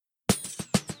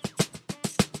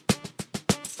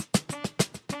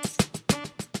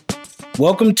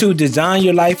Welcome to Design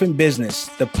Your Life in Business,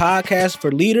 the podcast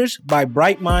for leaders by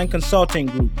Bright Mind Consulting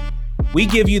Group. We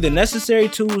give you the necessary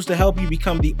tools to help you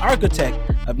become the architect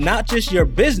of not just your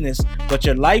business, but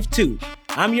your life too.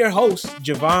 I'm your host,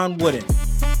 Javon Wooden.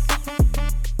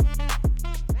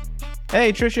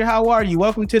 Hey, Trisha, how are you?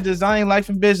 Welcome to Design Life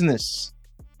in Business.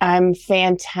 I'm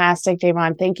fantastic,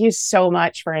 Javon. Thank you so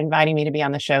much for inviting me to be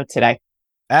on the show today.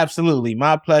 Absolutely.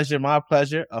 My pleasure. My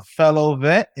pleasure. A fellow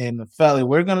vet and a fellow.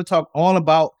 We're going to talk all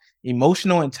about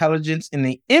emotional intelligence and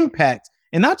the impact,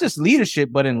 and not just leadership,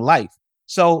 but in life.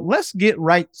 So let's get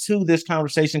right to this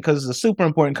conversation because it's a super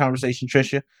important conversation,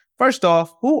 Trisha. First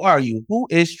off, who are you? Who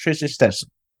is Trisha Stetzel?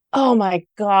 Oh my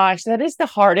gosh, that is the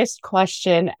hardest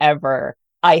question ever.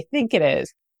 I think it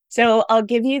is. So I'll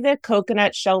give you the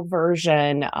coconut shell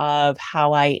version of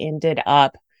how I ended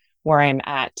up where I'm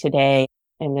at today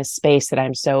in this space that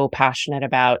I'm so passionate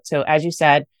about. So as you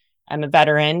said, I'm a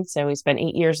veteran. So we spent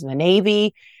 8 years in the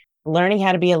Navy learning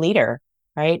how to be a leader,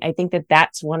 right? I think that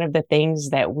that's one of the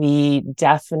things that we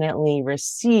definitely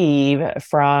receive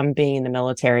from being in the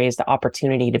military is the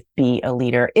opportunity to be a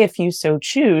leader if you so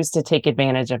choose to take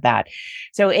advantage of that.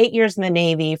 So 8 years in the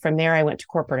Navy. From there, I went to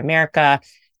corporate America.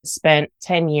 Spent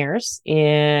 10 years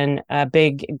in a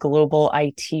big global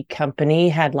IT company,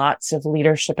 had lots of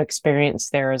leadership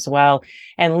experience there as well.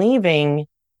 And leaving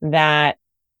that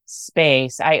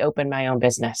space, I opened my own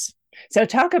business. So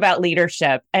talk about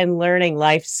leadership and learning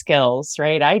life skills,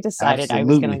 right? I decided I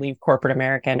was going to leave corporate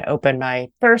America and open my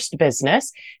first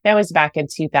business. That was back in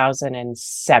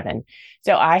 2007.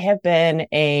 So I have been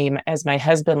as my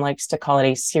husband likes to call it,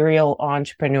 a serial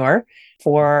entrepreneur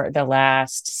for the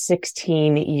last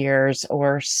 16 years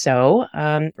or so,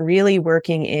 really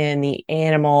working in the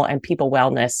animal and people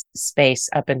wellness space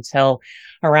up until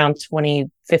around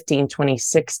 2015,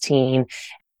 2016.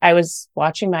 I was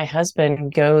watching my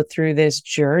husband go through this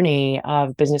journey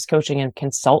of business coaching and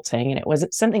consulting, and it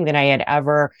wasn't something that I had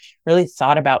ever really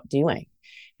thought about doing.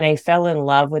 And I fell in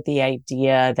love with the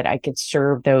idea that I could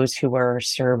serve those who were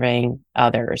serving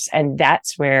others. And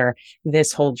that's where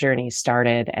this whole journey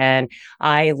started. And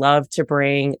I love to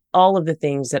bring all of the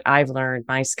things that I've learned,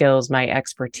 my skills, my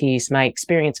expertise, my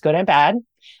experience, good and bad,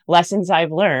 lessons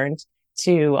I've learned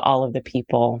to all of the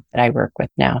people that I work with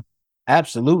now.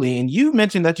 Absolutely. And you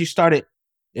mentioned that you started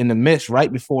in the midst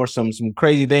right before some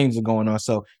crazy things are going on.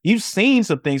 So you've seen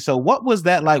some things. So what was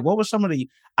that like? What were some of the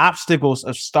obstacles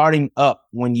of starting up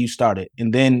when you started?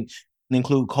 And then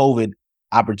include COVID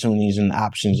opportunities and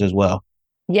options as well.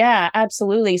 Yeah,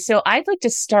 absolutely. So I'd like to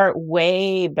start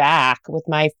way back with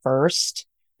my first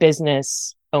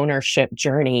business ownership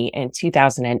journey in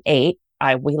 2008.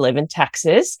 We live in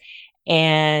Texas.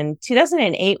 And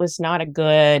 2008 was not a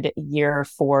good year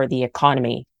for the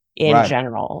economy in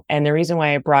general. And the reason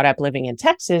why I brought up living in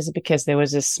Texas is because there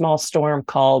was this small storm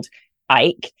called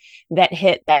Ike that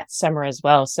hit that summer as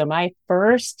well. So my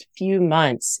first few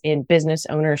months in business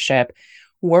ownership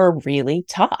were really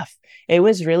tough. It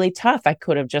was really tough. I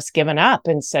could have just given up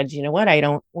and said, you know what, I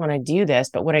don't want to do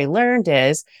this. But what I learned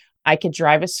is I could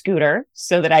drive a scooter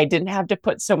so that I didn't have to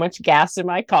put so much gas in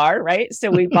my car, right? So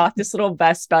we bought this little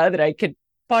Vespa that I could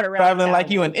put around. Traveling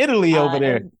like you in Italy over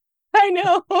there. I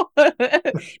know.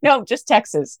 No, just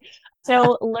Texas.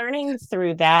 So learning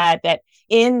through that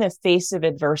in the face of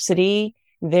adversity,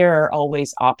 there are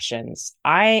always options.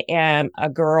 I am a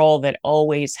girl that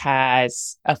always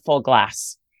has a full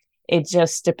glass. It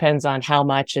just depends on how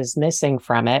much is missing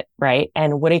from it, right?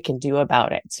 And what it can do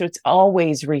about it. So it's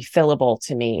always refillable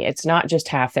to me. It's not just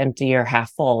half empty or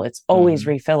half full. It's always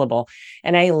refillable.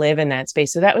 And I live in that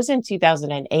space. So that was in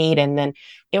 2008. And then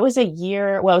it was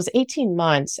it was 18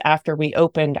 months after we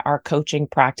opened our coaching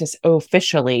practice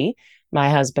officially, my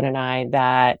husband and I,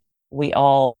 that we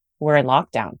all were in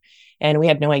lockdown. And we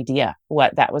had no idea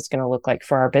what that was going to look like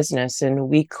for our business. And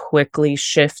we quickly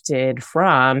shifted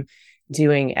from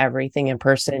doing everything in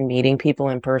person, meeting people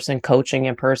in person, coaching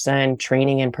in person,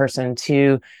 training in person,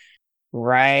 to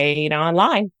right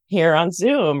online here on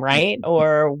Zoom, right?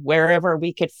 Or wherever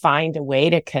we could find a way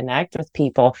to connect with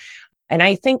people. And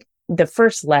I think the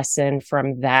first lesson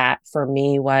from that for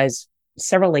me was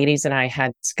several ladies and I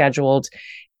had scheduled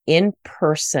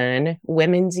in-person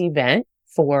women's event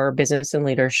for business and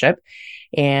leadership.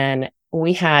 And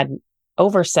we had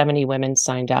over 70 women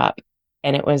signed up.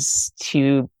 And it was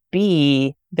to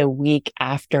be the week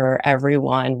after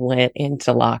everyone went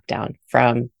into lockdown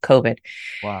from COVID.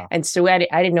 Wow. And so I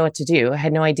didn't know what to do. I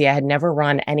had no idea. I had never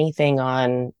run anything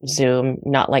on Zoom,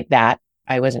 not like that.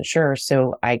 I wasn't sure.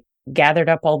 So I gathered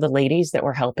up all the ladies that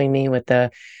were helping me with the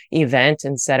event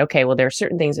and said, okay, well, there are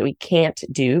certain things that we can't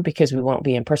do because we won't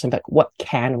be in person, but what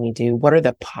can we do? What are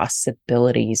the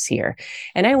possibilities here?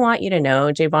 And I want you to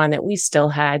know, Javon, that we still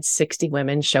had 60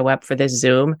 women show up for this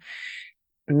Zoom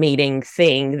meeting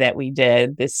thing that we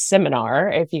did, this seminar,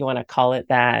 if you want to call it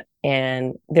that.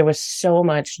 And there was so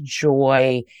much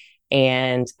joy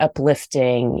and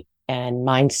uplifting and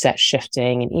mindset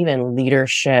shifting and even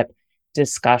leadership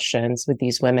discussions with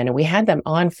these women. And we had them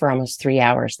on for almost 3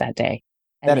 hours that day.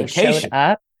 And they showed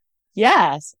up.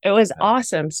 Yes, it was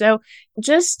awesome. So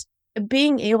just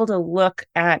being able to look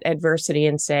at adversity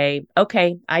and say,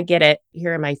 okay, I get it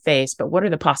here in my face, but what are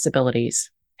the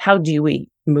possibilities? How do we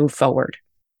move forward?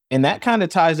 And that kind of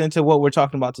ties into what we're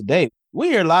talking about today. We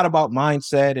hear a lot about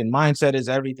mindset, and mindset is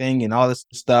everything and all this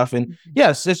stuff. And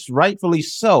yes, it's rightfully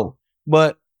so.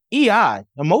 But EI,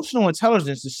 emotional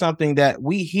intelligence, is something that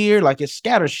we hear like it's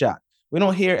scattershot. We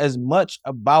don't hear as much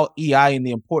about EI and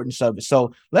the importance of it.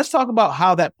 So let's talk about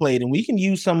how that played. And we can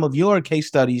use some of your case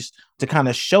studies to kind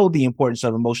of show the importance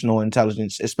of emotional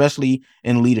intelligence, especially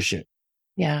in leadership.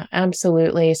 Yeah,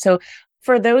 absolutely. So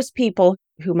for those people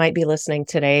who might be listening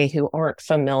today who aren't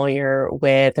familiar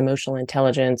with emotional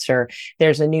intelligence, or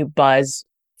there's a new buzz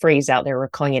phrase out there, we're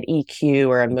calling it EQ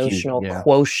or emotional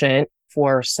quotient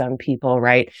for some people,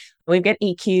 right? We've got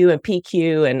EQ and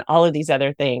PQ and all of these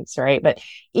other things, right? But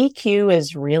EQ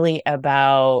is really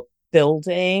about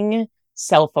building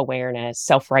self-awareness,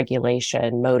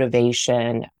 self-regulation,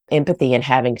 motivation, empathy, and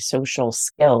having social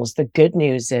skills. The good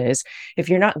news is if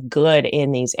you're not good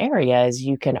in these areas,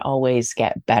 you can always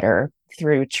get better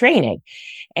through training.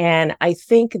 And I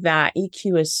think that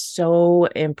EQ is so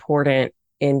important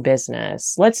in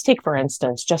business. Let's take, for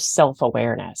instance, just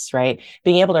self-awareness, right?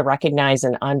 Being able to recognize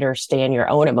and understand your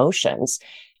own emotions,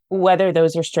 whether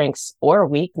those are strengths or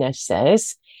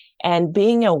weaknesses, and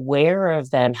being aware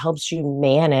of them helps you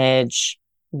manage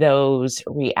those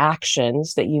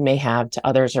reactions that you may have to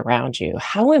others around you.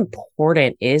 How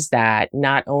important is that,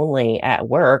 not only at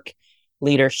work,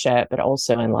 leadership, but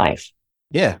also in life?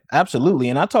 Yeah, absolutely.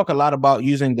 And I talk a lot about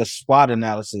using the SWOT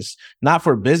analysis, not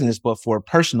for business, but for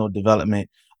personal development.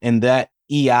 And that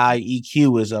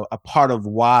EQ is a part of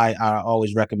why I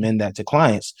always recommend that to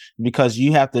clients, because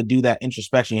you have to do that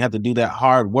introspection. You have to do that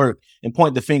hard work and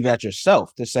point the finger at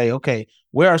yourself to say, okay,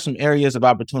 where are some areas of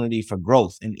opportunity for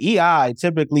growth? And EI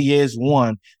typically is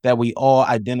one that we all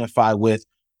identify with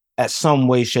at some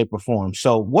way, shape, or form.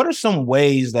 So what are some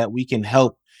ways that we can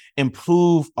help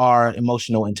improve our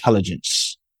emotional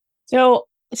intelligence? So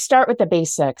start with the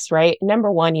basics, right?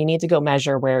 Number one, you need to go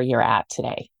measure where you're at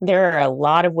today. There are a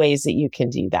lot of ways that you can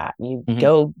do that. You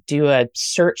go do a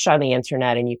search on the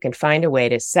internet and you can find a way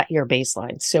to set your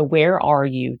baseline. So where are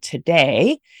you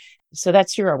today? So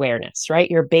that's your awareness, right?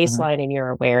 Your baseline and your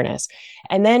awareness.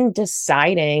 And then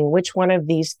deciding which one of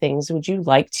these things would you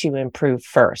like to improve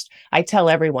first. I tell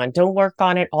everyone, don't work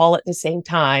on it all at the same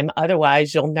time.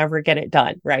 Otherwise, you'll never get it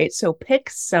done, right? So pick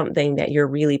something that you're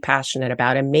really passionate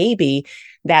about. And maybe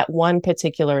that one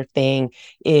particular thing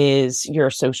is your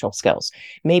social skills.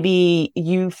 Maybe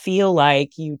you feel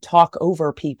like you talk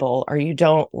over people or you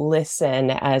don't listen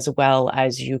as well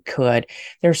as you could.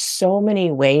 There's so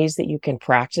many ways that you can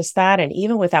practice that. And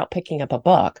even without picking up a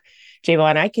book,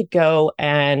 Javon, I could go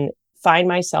and find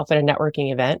myself at a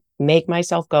networking event, make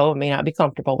myself go. I may not be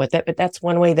comfortable with it, but that's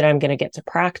one way that I'm going to get to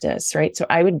practice, right? So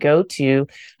I would go to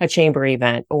a chamber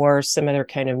event or some other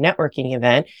kind of networking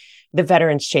event, the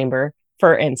Veterans Chamber,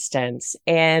 for instance,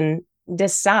 and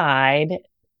decide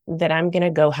that I'm going to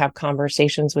go have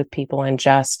conversations with people and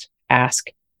just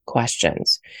ask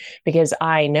questions. Because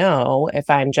I know if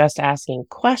I'm just asking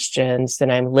questions, then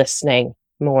I'm listening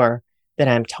more than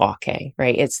I'm talking,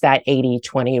 right? It's that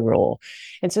 80-20 rule.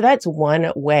 And so that's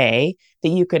one way that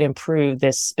you could improve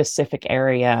this specific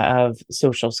area of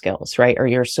social skills, right? Or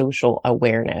your social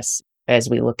awareness as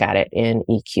we look at it in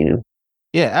EQ.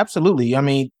 Yeah, absolutely. I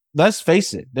mean, let's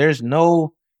face it, there's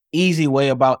no easy way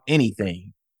about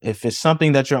anything. If it's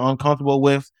something that you're uncomfortable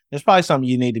with, there's probably something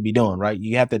you need to be doing, right?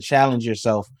 You have to challenge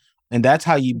yourself. And that's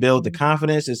how you build the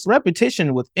confidence. It's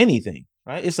repetition with anything,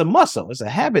 right? It's a muscle, it's a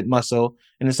habit muscle,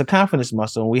 and it's a confidence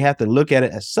muscle. And we have to look at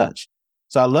it as such.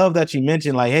 So I love that you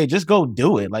mentioned, like, hey, just go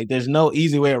do it. Like, there's no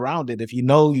easy way around it. If you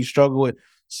know you struggle with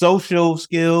social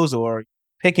skills or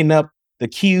picking up the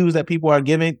cues that people are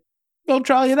giving, go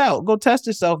try it out. Go test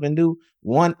yourself and do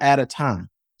one at a time.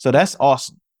 So that's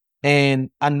awesome. And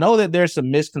I know that there's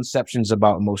some misconceptions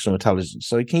about emotional intelligence.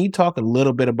 So can you talk a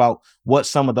little bit about what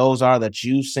some of those are that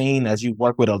you've seen as you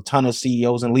work with a ton of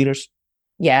CEOs and leaders?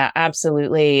 Yeah,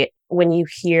 absolutely. When you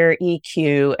hear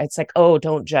EQ, it's like, oh,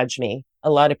 don't judge me. a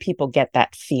lot of people get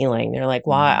that feeling. They're like,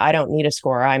 well, I don't need a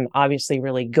score. I'm obviously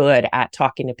really good at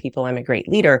talking to people. I'm a great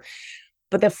leader.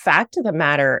 But the fact of the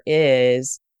matter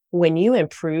is, when you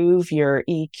improve your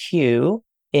EQ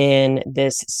in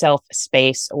this self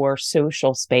space or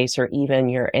social space, or even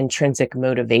your intrinsic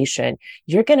motivation,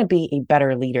 you're going to be a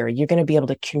better leader. You're going to be able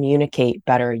to communicate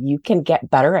better. You can get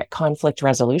better at conflict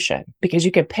resolution because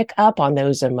you can pick up on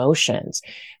those emotions,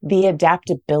 the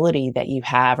adaptability that you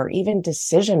have, or even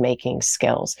decision making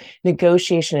skills,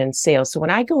 negotiation and sales. So when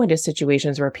I go into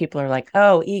situations where people are like,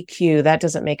 oh, EQ, that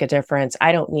doesn't make a difference.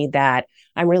 I don't need that.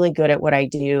 I'm really good at what I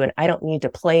do and I don't need to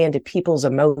play into people's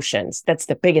emotions. That's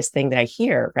the biggest thing that I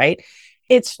hear, right?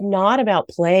 It's not about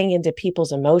playing into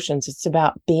people's emotions. It's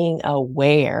about being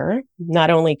aware,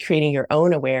 not only creating your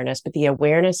own awareness, but the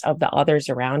awareness of the others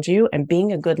around you. And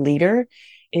being a good leader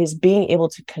is being able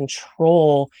to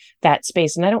control that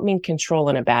space. And I don't mean control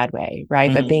in a bad way,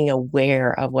 right? But being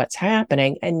aware of what's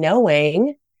happening and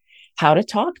knowing how to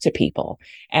talk to people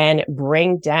and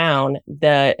bring down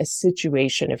the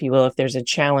situation, if you will, if there's a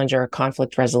challenge or a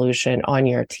conflict resolution on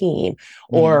your team,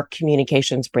 or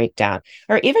communications breakdown,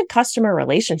 or even customer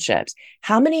relationships.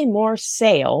 How many more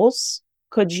sales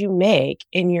could you make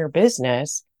in your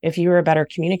business if you were a better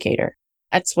communicator?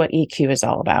 That's what EQ is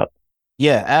all about.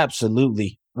 Yeah,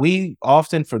 absolutely. We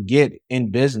often forget in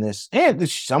business, and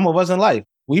some of us in life,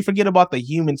 we forget about the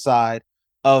human side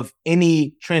of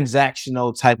any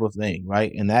transactional type of thing,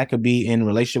 right? And that could be in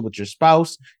relationship with your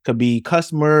spouse, could be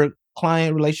customer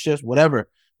client relationships, whatever.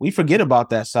 We forget about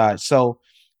that side. So,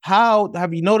 how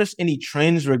have you noticed any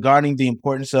trends regarding the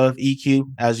importance of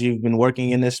EQ as you've been working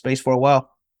in this space for a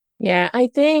while? Yeah, I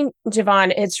think,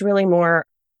 Javon, it's really more,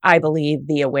 I believe,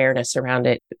 the awareness around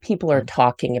it. People are Mhm.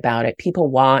 talking about it. People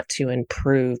want to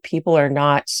improve. People are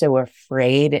not so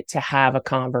afraid to have a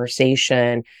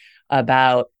conversation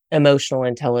about emotional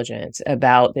intelligence,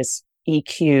 about this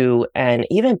EQ and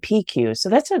even PQ. So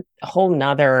that's a whole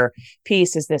nother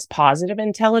piece, is this positive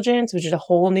intelligence, which is a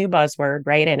whole new buzzword,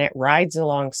 right? And it rides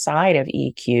alongside of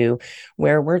EQ,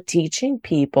 where we're teaching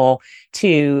people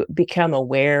to become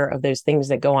aware of those things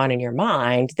that go on in your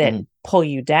mind that pull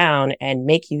you down and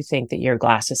make you think that your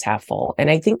glass is half full. And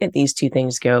I think that these two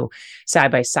things go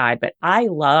side by side. But I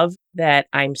love that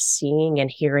I'm seeing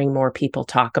and hearing more people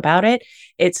talk about it.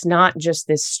 It's not just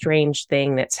this strange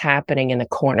thing that's happening in the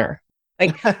corner.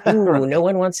 Like, ooh, no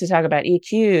one wants to talk about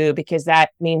EQ because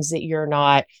that means that you're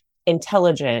not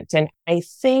intelligent. And I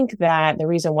think that the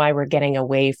reason why we're getting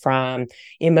away from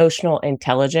emotional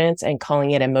intelligence and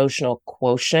calling it emotional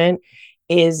quotient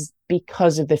is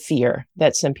because of the fear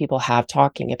that some people have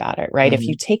talking about it, right? If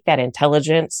you take that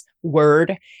intelligence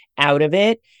word out of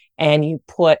it and you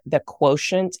put the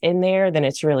quotient in there, then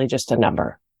it's really just a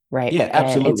number, right? Yeah, And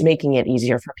it's absolutely. making it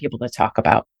easier for people to talk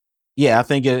about. Yeah, I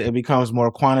think it becomes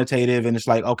more quantitative, and it's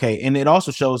like, okay, and it also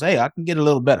shows, hey, I can get a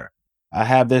little better. I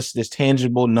have this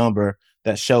tangible number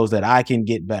that shows that I can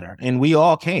get better. And we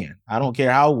all can. I don't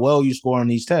care how well you score on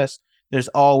these tests, there's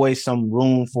always some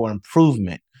room for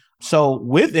improvement. So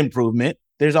with improvement,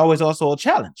 there's always also a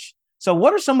challenge. So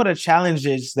what are some of the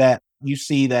challenges that you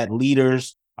see that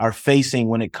leaders are facing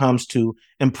when it comes to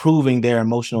improving their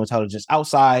emotional intelligence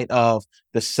outside of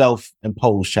the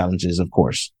self-imposed challenges, of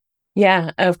course?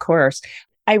 Yeah, of course.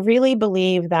 I really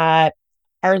believe that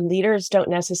our leaders don't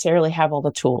necessarily have all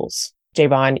the tools,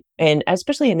 Javon, and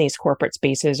especially in these corporate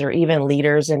spaces or even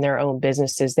leaders in their own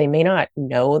businesses, they may not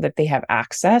know that they have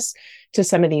access to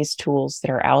some of these tools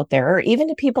that are out there, or even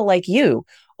to people like you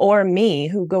or me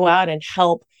who go out and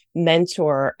help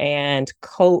mentor and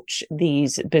coach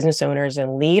these business owners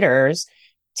and leaders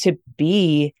to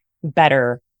be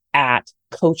better at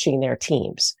coaching their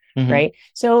teams. Mhm. Right.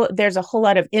 So there's a whole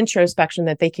lot of introspection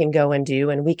that they can go and do,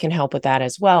 and we can help with that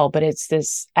as well. But it's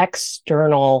this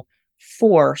external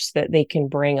force that they can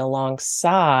bring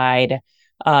alongside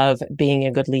of being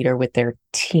a good leader with their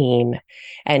team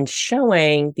and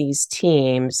showing these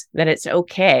teams that it's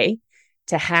okay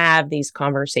to have these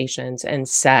conversations and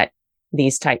set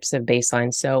these types of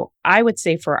baselines. So I would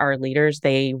say for our leaders,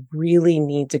 they really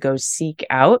need to go seek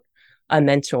out a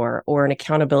mentor or an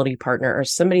accountability partner or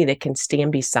somebody that can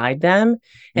stand beside them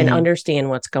and Mhm. understand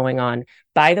what's going on.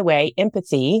 By the way,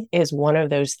 empathy is one of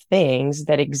those things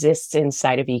that exists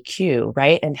inside of EQ,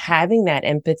 right? And having that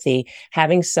empathy,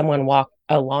 having someone walk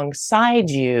alongside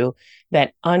you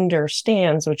that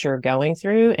understands what you're going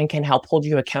through and can help hold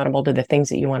you accountable to the things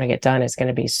that you want to get done is going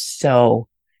to be so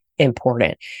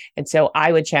important. And so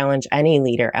I would challenge any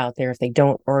leader out there, if they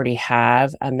don't already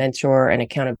have a mentor, an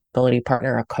accountability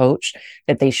partner, a coach,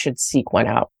 that they should seek one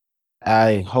out.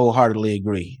 I wholeheartedly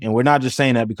agree. And we're not just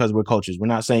saying that because we're coaches. We're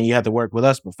not saying you have to work with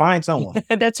us, but find someone.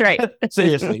 That's right.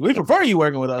 Seriously, we prefer you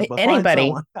working with us, but find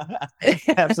Anybody. someone.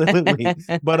 Absolutely.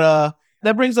 But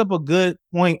that brings up a good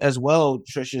point as well,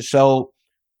 Trisha. So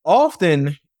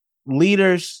often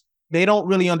leaders, they don't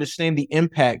really understand the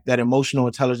impact that emotional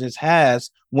intelligence has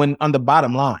when on the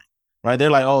bottom line, right?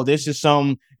 They're like, oh, this is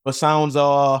some what sounds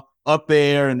up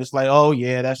there, and it's like, oh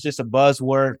yeah, that's just a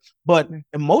buzzword. But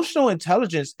emotional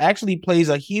intelligence actually plays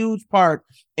a huge part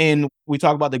in, we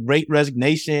talk about the great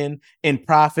resignation, in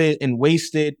profit and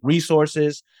wasted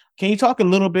resources. Can you talk a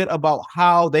little bit about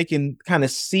how they can kind of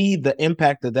see the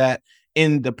impact of that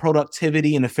in the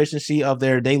productivity and efficiency of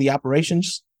their daily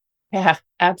operations? Yeah,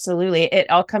 absolutely. It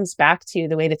all comes back to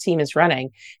the way the team is running.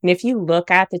 And if you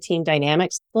look at the team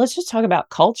dynamics, let's just talk about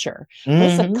culture. What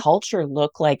does the Mm-hmm. culture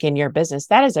look like in your business?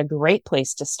 That is a great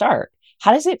place to start.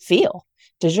 How does it feel?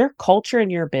 Does your culture in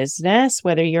your business,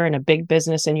 whether you're in a big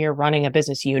business and you're running a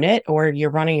business unit or you're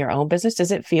running your own business,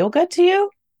 does it feel good to you?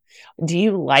 Do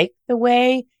you like the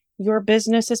way your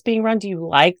business is being run? Do you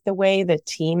like the way the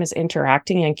team is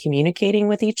interacting and communicating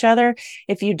with each other?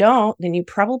 If you don't, then you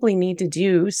probably need to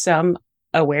do some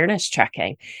awareness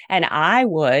checking. And I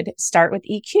would start with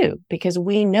EQ because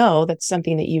we know that's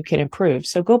something that you can improve.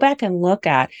 So go back and look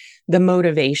at the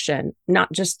motivation,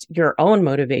 not just your own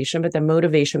motivation, but the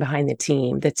motivation behind the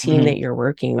team Mm-hmm. that you're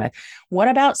working with. What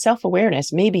about self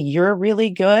awareness? Maybe you're really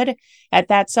good at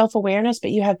that self awareness, but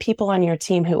you have people on your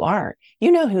team who aren't.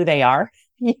 You know who they are.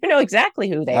 You know exactly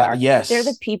who they are. They're the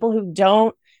Yes. people who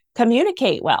don't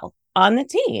communicate well on the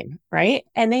team, right?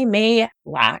 And they may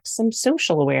lack some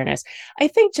social awareness. I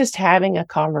think just having a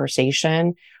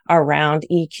conversation around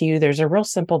EQ, there's a real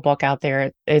simple book out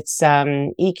there. It's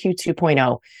EQ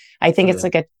 2.0. I think it's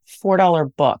Okay. like a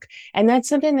 $4 book. And that's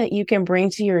something that you can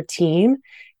bring to your team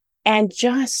and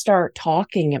just start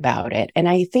talking about it. And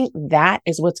I think that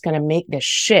is what's going to make the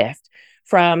shift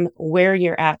from where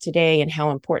you're at today and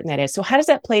how important that is. So, how does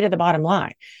that play to the bottom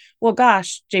line? Well,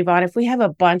 gosh, Javon, if we have a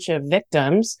bunch of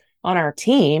victims on our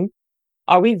team,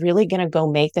 are we really going to go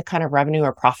make the kind of revenue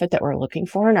or profit that we're looking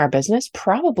for in our business?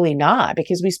 Probably not,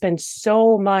 because we spend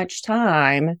so much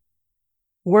time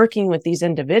working with these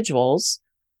individuals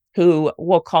who,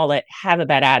 we'll call it, have a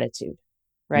bad attitude,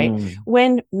 right? Mm.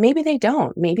 When maybe they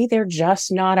don't, maybe they're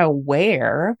just not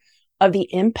aware of the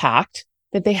impact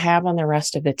that they have on the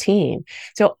rest of the team.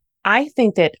 So I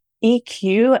think that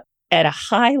EQ at a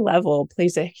high level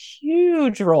plays a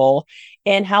huge role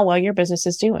in how well your business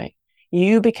is doing.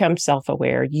 You become self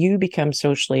aware, you become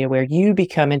socially aware, you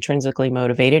become intrinsically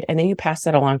motivated, and then you pass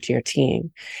that along to your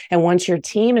team. And once your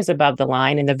team is above the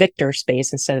line in the victor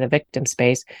space instead of the victim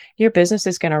space, your business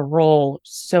is going to roll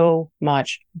so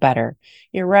much better.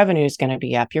 Your revenue is going to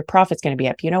be up. Your profit's going to be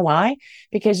up. You know why?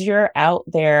 Because you're out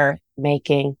there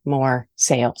making more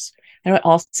sales. I know it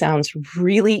all sounds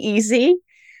really easy,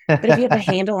 but if you have a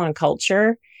handle on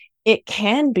culture, it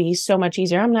can be so much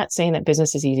easier. I'm not saying that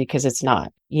business is easy because it's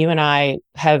not. You and I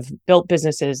have built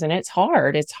businesses and it's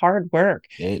hard. It's hard work.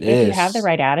 It But if you have the is.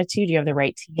 right attitude, you have the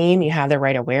right team, you have the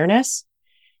right awareness,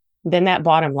 then that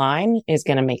bottom line is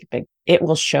going to make a big, it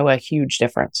will show a huge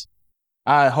difference.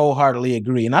 I wholeheartedly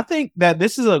agree. And I think that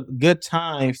this is a good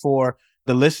time for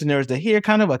the listeners to hear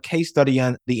kind of a case study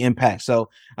on the impact. So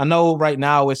I know right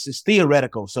now it's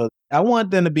theoretical. So I want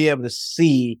them to be able to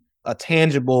see a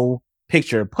tangible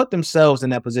picture, put themselves in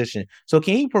that position. So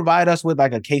can you provide us with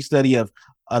like a case study of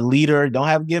a leader? Don't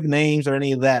have to give names or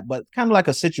any of that, but kind of like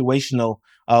a situational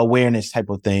awareness type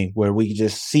of thing where we can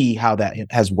just see how that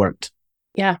has worked.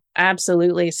 Yeah,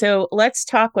 absolutely. So let's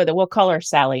talk with it. We'll call her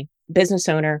Sally, business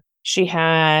owner. She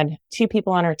had two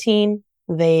people on her team.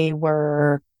 They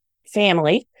were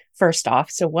family, first off.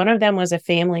 So one of them was a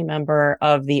family member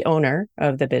of the owner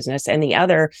of the business, and the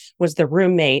other was the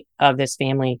roommate of this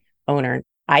family owner.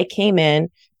 I came in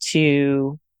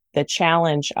to the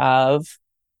challenge of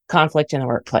conflict in the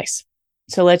workplace.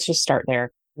 So let's just start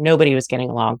there. Nobody was getting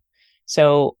along.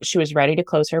 So she was ready to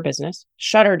close her business,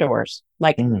 shut her doors.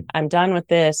 Like, Mm. I'm done with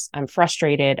this. I'm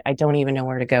frustrated. I don't even know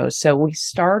where to go. So we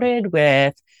started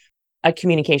with a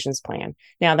communications plan.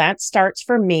 Now, that starts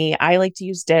for me. I like to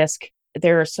use DISC.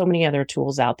 There are so many other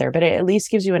tools out there, but it at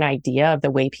least gives you an idea of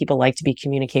the way people like to be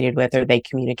communicated with or they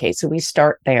communicate. So we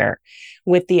start there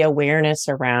with the awareness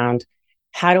around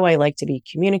how do I like to be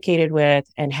communicated with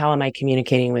and how am I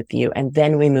communicating with you? And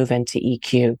then we move into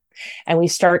EQ. And we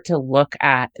start to look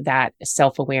at that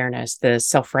self awareness, the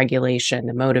self regulation,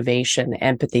 the motivation, the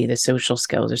empathy, the social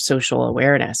skills, the social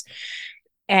awareness.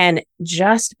 And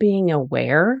just being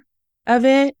aware of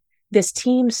it, this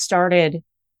team started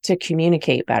to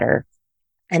communicate better.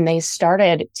 And they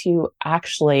started to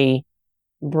actually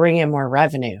bring in more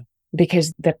revenue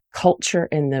because the culture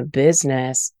in the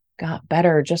business got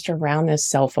better just around this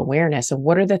self-awareness. And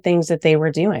what are the things that they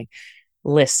were doing?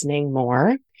 Listening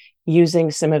more, using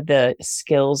some of the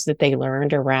skills that they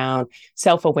learned around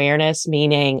self-awareness,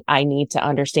 meaning I need to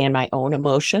understand my own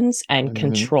emotions and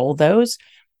control those.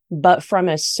 But from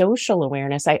a social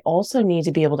awareness, I also need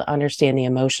to be able to understand the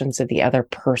emotions of the other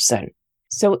person.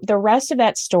 So the rest of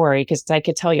that story, because I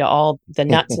could tell you all the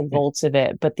nuts and bolts of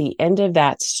it, but the end of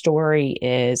that story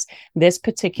is this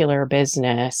particular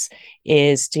business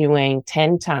is doing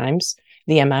 10 times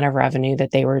the amount of revenue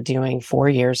that they were doing 4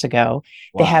 years ago.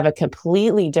 Wow. They have a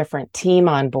completely different team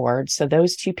on board. So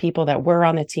those two people that were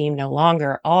on the team no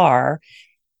longer are.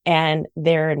 And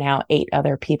there are now 8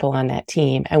 other people on that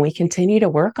team. And we continue to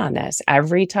work on this.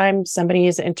 Every time somebody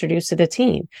is introduced to the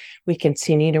team, we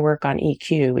continue to work on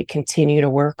EQ. We continue to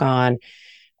work on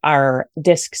our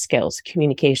DISC skills,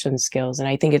 communication skills. And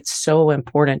I think it's so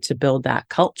important to build that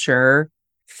culture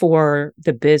for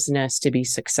the business to be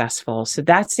successful. So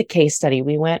that's the case study.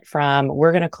 We went from,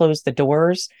 we're going to close the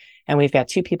doors and we've got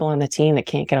 2 people on the team that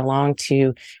can't get along,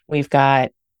 to we've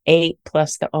got 8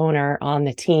 plus the owner on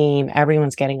the team.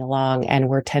 Everyone's getting along, and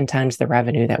we're 10 times the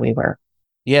revenue that we were.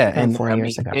 Yeah. And 4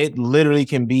 years ago. It literally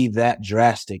can be that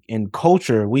drastic. In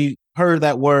culture, we heard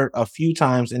that word a few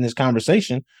times in this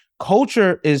conversation.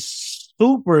 Culture is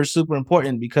super, super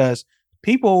important because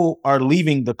people are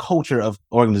leaving the culture of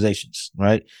organizations,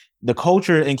 right? The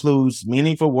culture includes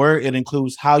meaningful work. It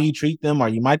includes how you treat them. Are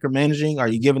you micromanaging? Are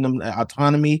you giving them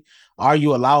autonomy? Are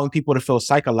you allowing people to feel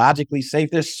psychologically safe?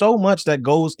 There's so much that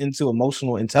goes into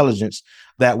emotional intelligence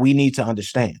that we need to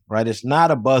understand, right? It's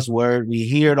not a buzzword. We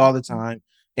hear it all the time,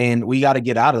 and we got to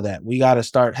get out of that. We got to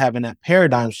start having that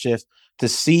paradigm shift to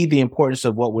see the importance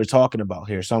of what we're talking about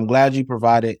here. So I'm glad you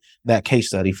provided that case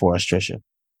study for us, Trisha.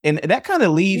 And that kind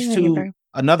of leads to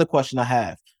another question I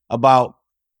have about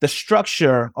the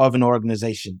structure of an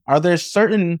organization. Are there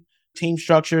certain team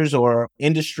structures or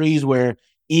industries where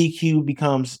EQ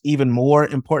becomes even more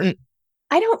important?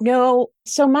 I don't know.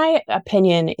 So my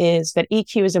opinion is that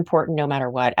EQ is important no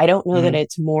matter what. I don't know that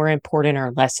it's more important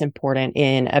or less important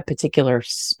in a particular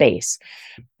space,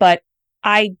 but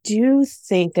I do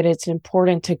think that it's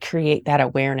important to create that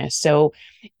awareness. So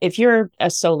if you're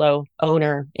a solo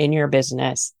owner in your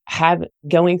business,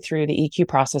 going through the EQ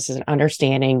processes and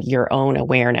understanding your own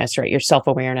awareness, right? Your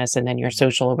self-awareness and then your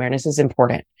social awareness is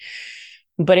important.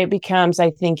 But it becomes, I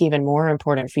think, even more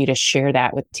important for you to share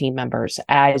that with team members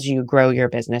as you grow your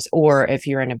business. Or if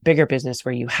you're in a bigger business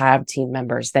where you have team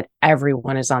members, that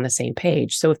everyone is on the same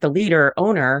page. So if the leader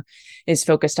owner is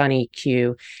focused on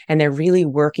EQ and they're really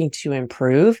working to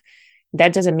improve,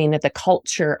 that doesn't mean that the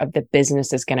culture of the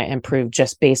business is going to improve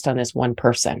just based on this one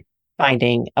person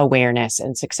finding awareness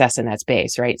and success in that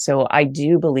space, right? So I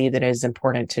do believe that it is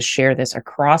important to share this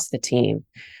across the team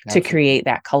to create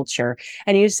that culture.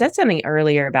 And you said something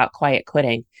earlier about quiet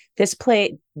quitting. This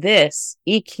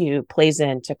EQ plays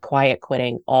into quiet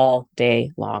quitting all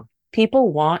day long.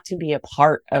 People want to be a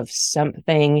part of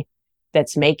something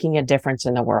that's making a difference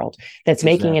in the world, that's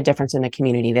making a difference in the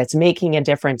community, that's making a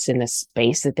difference in the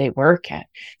space that they work at.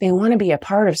 They want to be a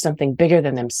part of something bigger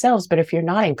than themselves. But if you're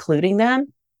not including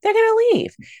them, they're going to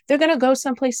leave. They're going to go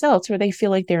someplace else where they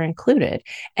feel like they're included.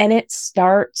 And it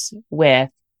starts with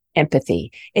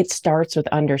empathy. It starts with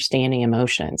understanding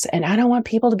emotions. And I don't want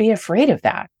people to be afraid of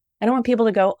that. I don't want people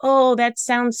to go, oh, that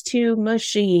sounds too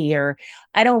mushy, or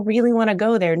I don't really want to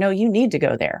go there. No, you need to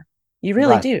go there. You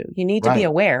really do. You need to be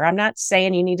aware. I'm not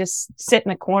saying you need to sit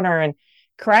in a corner and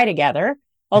cry together,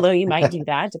 although you might do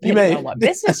that depending on what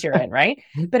business you're in, right?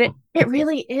 But it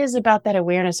really is about that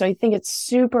awareness. So I think it's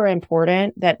super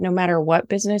important that no matter what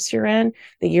business you're in,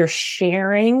 that you're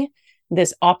sharing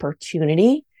this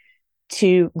opportunity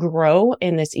to grow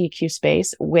in this EQ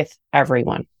space with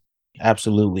everyone.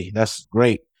 Absolutely. That's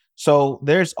great. So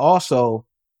there's also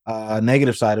a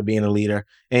negative side of being a leader,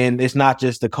 and it's not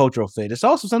just the cultural fit. It's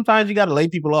also sometimes you got to lay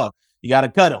people off. You got to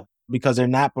cut them because they're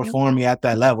not performing at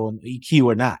that level, EQ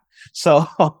or not. So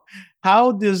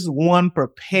how does one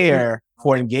prepare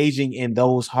for engaging in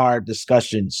those hard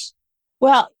discussions?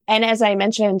 Well, and as I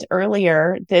mentioned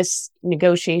earlier, this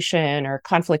negotiation or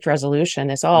conflict resolution,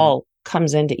 this all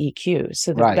comes into EQ.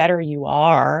 So the better you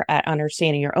are at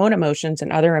understanding your own emotions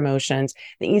and other emotions,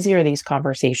 the easier these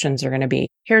conversations are going to be.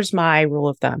 Here's my rule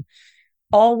of thumb.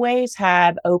 Always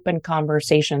have open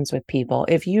conversations with people.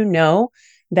 If you know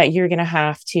that you're going to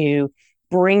have to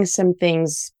bring some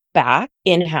things back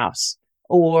in-house,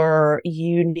 or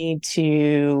you need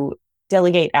to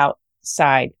delegate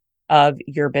outside of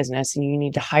your business and you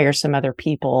need to hire some other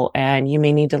people and you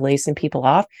may need to lay some people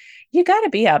off, you got to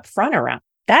be upfront around.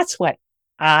 That's what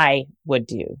I would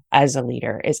do as a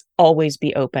leader is always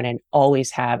be open and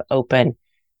always have open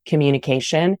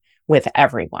communication with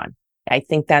everyone. I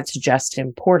think that's just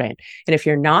important. And if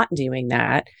you're not doing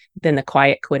that, then the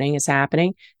quiet quitting is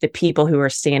happening. The people who are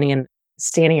standing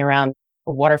around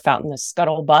a water fountain, the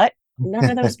scuttlebutt,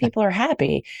 none of those people are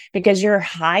happy because you're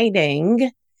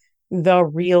hiding the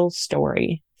real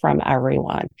story from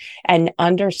everyone. And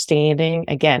understanding,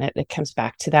 again, it comes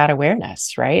back to that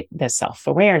awareness, right? The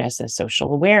self-awareness and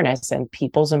social awareness and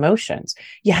people's emotions.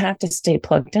 You have to stay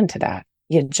plugged into that.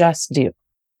 You just do.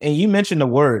 And you mentioned the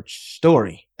word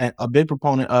story, and a big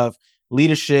proponent of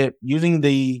leadership using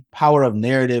the power of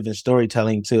narrative and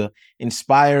storytelling to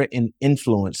inspire and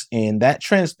influence. And that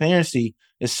transparency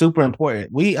is super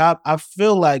important. I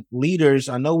feel like leaders,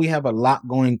 I know we have a lot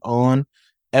going on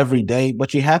every day,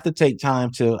 but you have to take time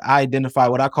to identify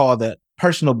what I call the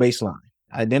personal baseline.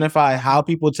 Identify how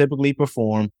people typically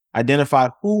perform, identify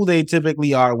who they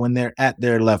typically are when they're at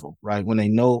their level, right? When they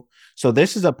know. So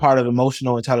this is a part of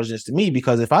emotional intelligence to me,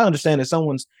 because if I understand that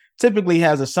someone's typically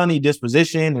has a sunny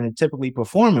disposition and typically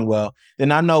performing well,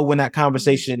 then I know when that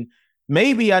conversation,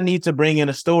 maybe I need to bring in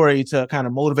a story to kind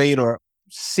of motivate or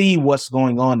see what's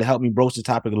going on to help me broach the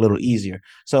topic a little easier.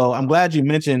 So I'm glad you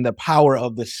mentioned the power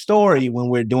of the story when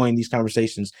we're doing these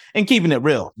conversations and keeping it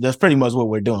real. That's pretty much what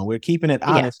we're doing. We're keeping it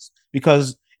honest,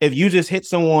 because if you just hit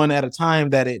someone at a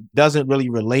time that it doesn't really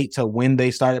relate to when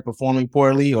they started performing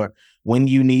poorly or when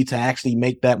you need to actually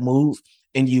make that move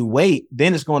and you wait,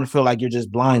 then it's going to feel like you're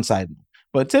just blindsiding them.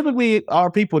 But typically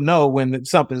our people know when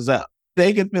something's up.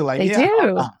 They can feel like, They yeah,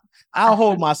 do. I'll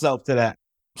hold myself to that.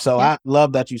 So Yeah. I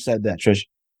love that you said that, Trisha.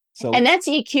 So, And that's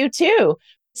EQ too.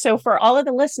 So for all of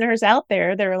the listeners out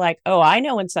there, they're like, oh, I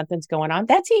know when something's going on.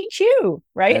 That's EQ,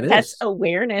 right? that That's is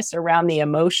awareness around the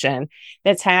emotion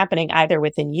that's happening either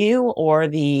within you or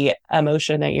the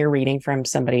emotion that you're reading from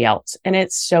somebody else. And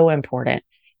it's so important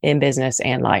in business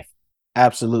and life.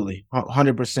 absolutely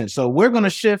 100%. So we're going to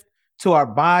shift to our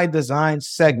by design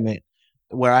segment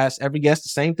where I ask every guest the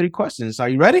same 3 questions. Are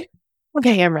you ready?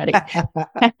 Okay, I'm ready.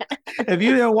 If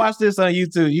you didn't watch this on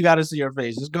YouTube, you got to see her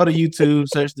face. Just go to YouTube,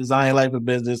 search Design Life and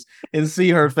Business, and see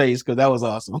her face, because that was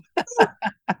awesome.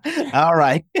 All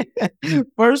right.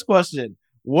 First question.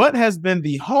 What has been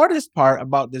the hardest part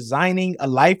about designing a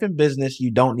life and business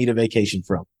you don't need a vacation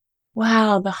from?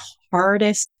 Wow, the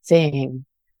hardest thing.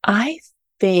 I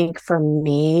think for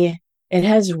me, it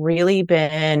has really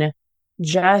been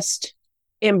just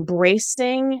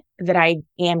embracing that I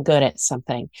am good at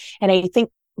something. And I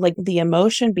think like the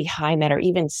emotion behind that, or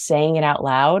even saying it out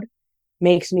loud,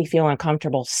 makes me feel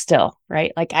uncomfortable still,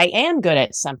 right? Like I am good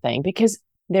at something because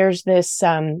there's this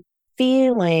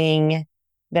feeling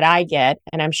that I get,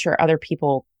 and I'm sure other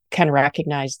people can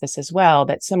recognize this as well,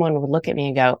 that someone would look at me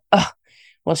and go, oh,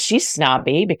 well, she's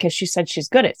snobby because she said she's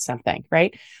good at something,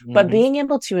 right? But Mhm. being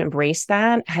able to embrace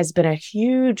that has been a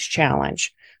huge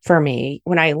challenge for me.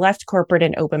 When I left corporate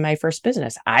and opened my first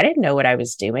business, I didn't know what I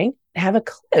was doing, have a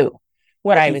clue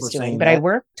what Thank I you was for doing, saying but I that.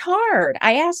 worked hard.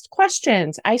 I asked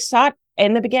questions. I sought,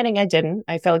 in the beginning, I didn't.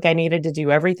 I felt like I needed to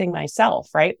do everything myself,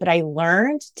 right? But I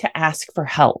learned to ask for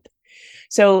help.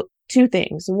 So, 2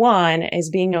 things. One is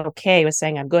being okay with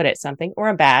saying I'm good at something or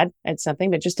I'm bad at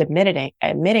something, but just admitting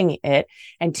it.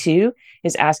 And 2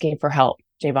 is asking for help.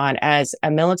 Javon, as a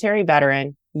military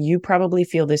veteran, you probably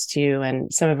feel this too.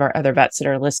 And some of our other vets that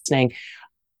are listening,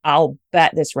 I'll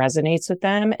bet this resonates with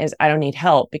them, is I don't need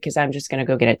help because I'm just going to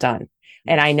go get it done.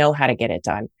 And I Yes. know how to get it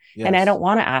done. And I Yes. don't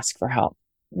want to ask for help.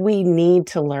 We need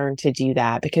to learn to do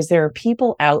that because there are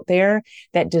people out there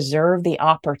that deserve the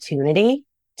opportunity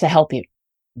to help you.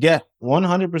 Yeah,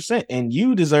 100%. And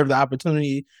you deserve the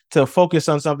opportunity to focus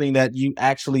on something that you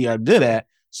actually are good at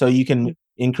so you can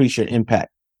increase your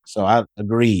impact. So I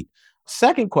agreed.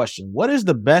 Second question. What is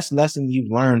the best lesson you've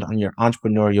learned on your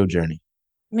entrepreneurial journey?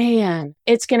 Man,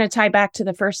 it's going to tie back to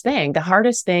the first thing. The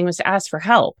hardest thing was to ask for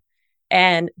help.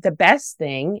 And the best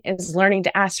thing is learning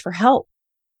to ask for help,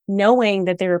 knowing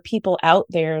that there are people out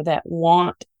there that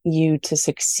want you to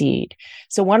succeed.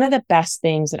 So, one of the best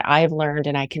things that I've learned,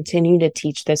 and I continue to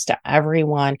teach this to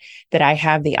everyone that I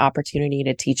have the opportunity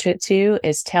to teach it to,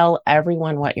 is tell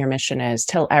everyone what your mission is,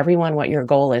 tell everyone what your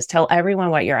goal is, tell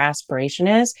everyone what your aspiration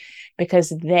is, because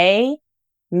they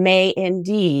may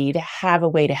indeed have a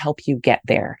way to help you get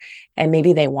there. And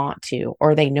maybe they want to,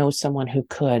 or they know someone who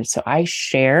could. So I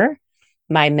share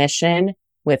my mission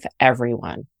with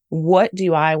everyone. What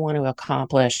do I want to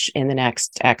accomplish in the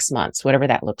next X months, whatever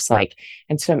that looks like?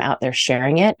 And so I'm out there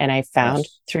sharing it. And I found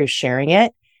Yes, through sharing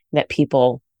it that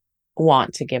people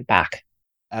want to give back.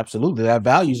 absolutely. That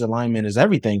values alignment is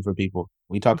everything for people.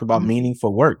 We talked about Mhm.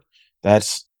 meaningful work.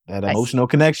 That's That emotional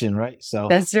connection, right? So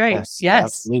that's right. Yes.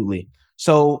 absolutely.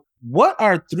 So what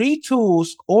are 3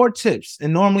 tools or tips?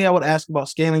 And normally I would ask about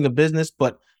scaling a business,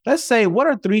 but let's say, what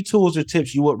are 3 tools or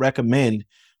tips you would recommend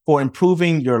for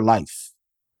improving your life?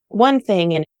 One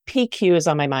thing, and PQ is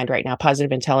on my mind right now,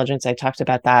 positive intelligence. I talked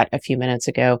about that a few minutes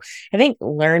ago. I think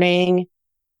learning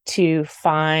to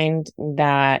find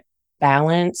that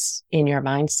balance in your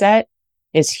mindset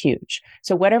is huge.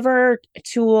 So whatever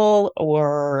tool,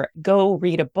 or go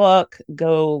read a book,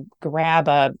 go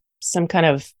grab some kind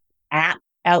of app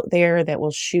out there that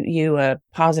will shoot you a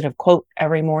positive quote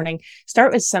every morning.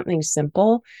 Start with something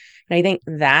simple. And I think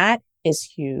that is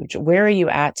huge. Where are you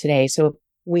at today? So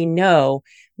we know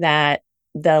that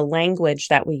the language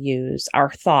that we use, our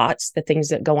thoughts, the things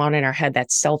that go on in our head,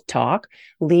 that self-talk,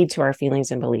 lead to our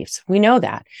feelings and beliefs. We know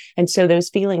that. And so those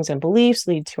feelings and beliefs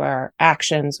lead to our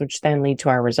actions, which then lead to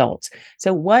our results.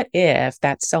 So what if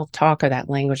that self-talk or that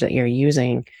language that you're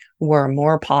using were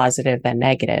more positive than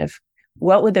negative?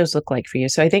 What would those look like for you?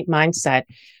 So I think mindset,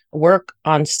 work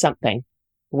on something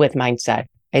with mindset,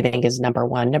 I think is number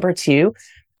one. Number two,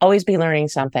 always be learning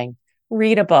something.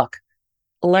 Read a book,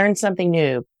 learn something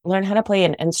new, learn how to play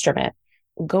an instrument,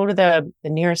 go to the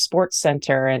nearest sports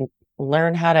center and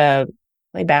learn how to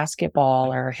play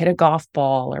basketball or hit a golf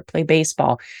ball or play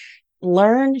baseball.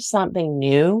 Learn something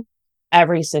new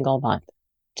every single month.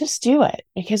 Just do it,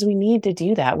 because we need to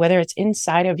do that. Whether it's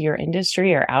inside of your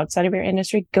industry or outside of your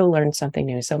industry, go learn something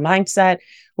new. So mindset,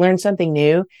 learn something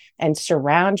new, and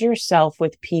surround yourself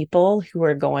with people who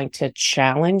are going to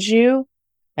challenge you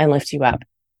and lift you up.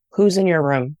 Who's in your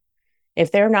room?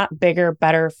 If they're not bigger,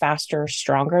 better, faster,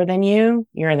 stronger than you,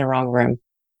 you're in the wrong room.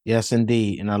 Yes,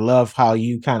 indeed. And I love how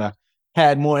you kind of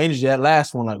had more energy that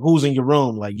last one, like who's in your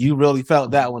room? Like you really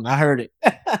felt that one. I heard it.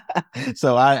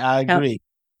 So I Yep. agree.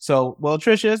 So, well,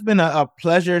 Trisha, it's been a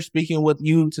pleasure speaking with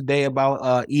you today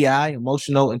about EI,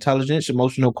 emotional intelligence,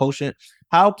 emotional quotient.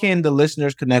 How can the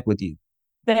listeners connect with you?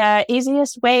 The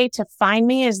easiest way to find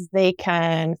me is they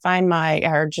can find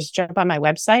or just jump on my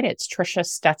website. It's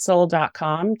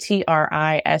trishastetzel.com,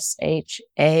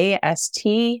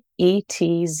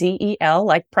 TRISHASTETZEL,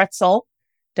 like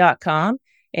pretzel.com.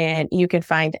 And you can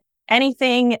find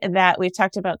anything that we've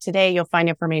talked about today. You'll find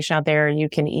information out there. You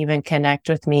can even connect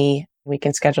with me. We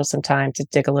can schedule some time to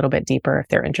dig a little bit deeper if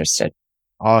they're interested.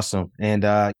 Awesome. And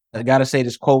I got to say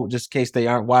this quote, just in case they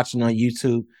aren't watching on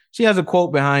YouTube. She has a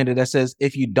quote behind it that says,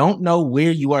 if you don't know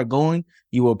where you are going,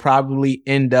 you will probably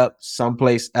end up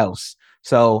someplace else.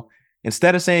 So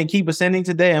instead of saying keep ascending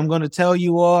today, I'm going to tell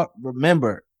you all,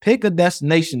 remember, pick a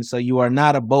destination so you are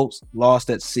not a boat lost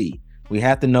at sea. We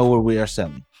have to know where we are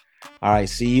sailing. All right.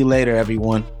 See you later,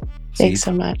 everyone. Thanks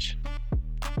so much.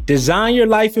 Design Your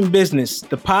Life in Business,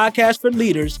 the podcast for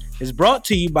leaders, is brought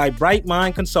to you by Bright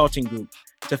Mind Consulting Group.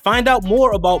 To find out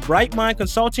more about Bright Mind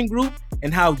Consulting Group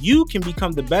and how you can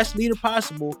become the best leader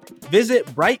possible, visit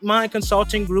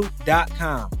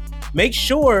brightmindconsultinggroup.com. Make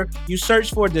sure you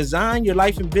search for Design Your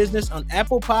Life in Business on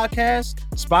Apple Podcasts,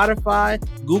 Spotify,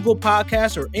 Google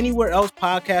Podcasts, or anywhere else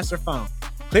podcasts are found.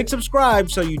 Click subscribe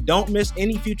so you don't miss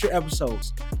any future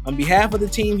episodes. On behalf of the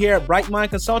team here at Bright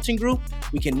Mind Consulting Group,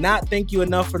 we cannot thank you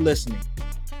enough for listening.